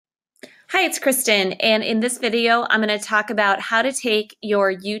Hi, it's Kristen, and in this video, I'm going to talk about how to take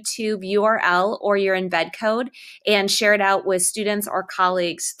your YouTube URL or your embed code and share it out with students or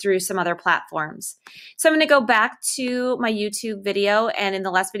colleagues through some other platforms. So I'm going to go back to my YouTube video, and in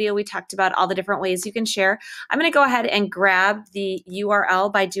the last video, we talked about all the different ways you can share. I'm going to go ahead and grab the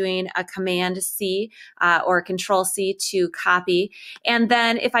URL by doing a Command C or Control C to copy. And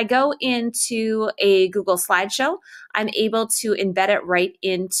then if I go into a Google slideshow, I'm able to embed it right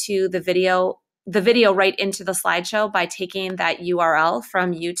into the video right into the slideshow by taking that URL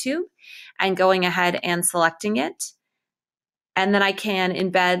from YouTube and going ahead and selecting it. And then I can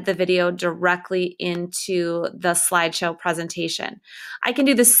embed the video directly into the slideshow presentation. I can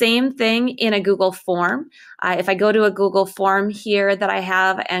do the same thing in a Google form. If I go to a Google form here that I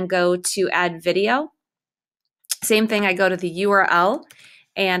have and go to add video, same thing, I go to the URL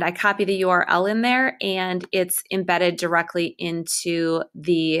and I copy the URL in there and it's embedded directly into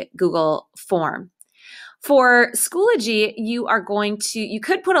the Google form. For Schoology, you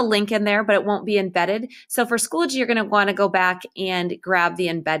could put a link in there, but it won't be embedded. So for Schoology, you're going to want to go back and grab the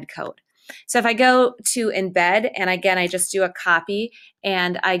embed code. So if I go to embed, and again, I just do a copy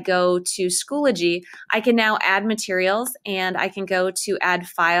and I go to Schoology, I can now add materials and I can go to add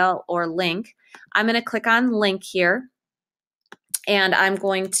file or link. I'm going to click on link here and I'm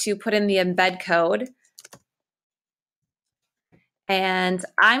going to put in the embed code. And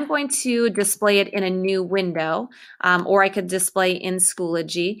I'm going to display it in a new window, or I could display in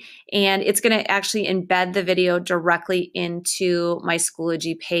Schoology, and it's going to actually embed the video directly into my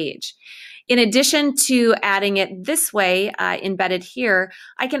Schoology page. In addition to adding it this way, embedded here,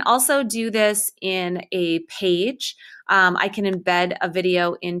 I can also do this in a page. I can embed a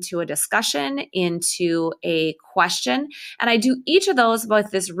video into a discussion, into a question, and I do each of those with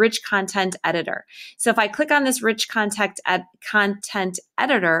this rich content editor. So if I click on this rich content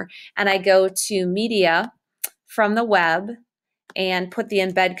editor and I go to media from the web and put the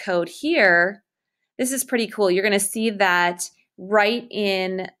embed code here, this is pretty cool. You're going to see that right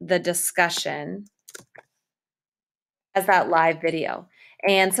in the discussion as that live video.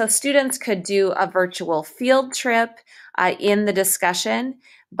 And so students could do a virtual field trip in the discussion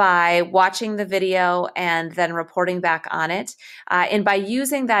by watching the video and then reporting back on it. And by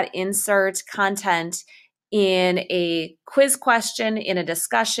using that insert content in a quiz question, in a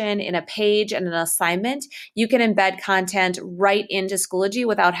discussion, in a page, and an assignment, you can embed content right into Schoology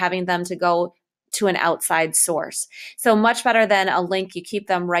without having them to go to an outside source. So much better than a link. You keep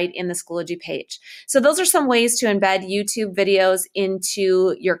them right in the Schoology page. So those are some ways to embed YouTube videos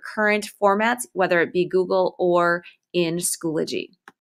into your current formats, whether it be Google or in Schoology.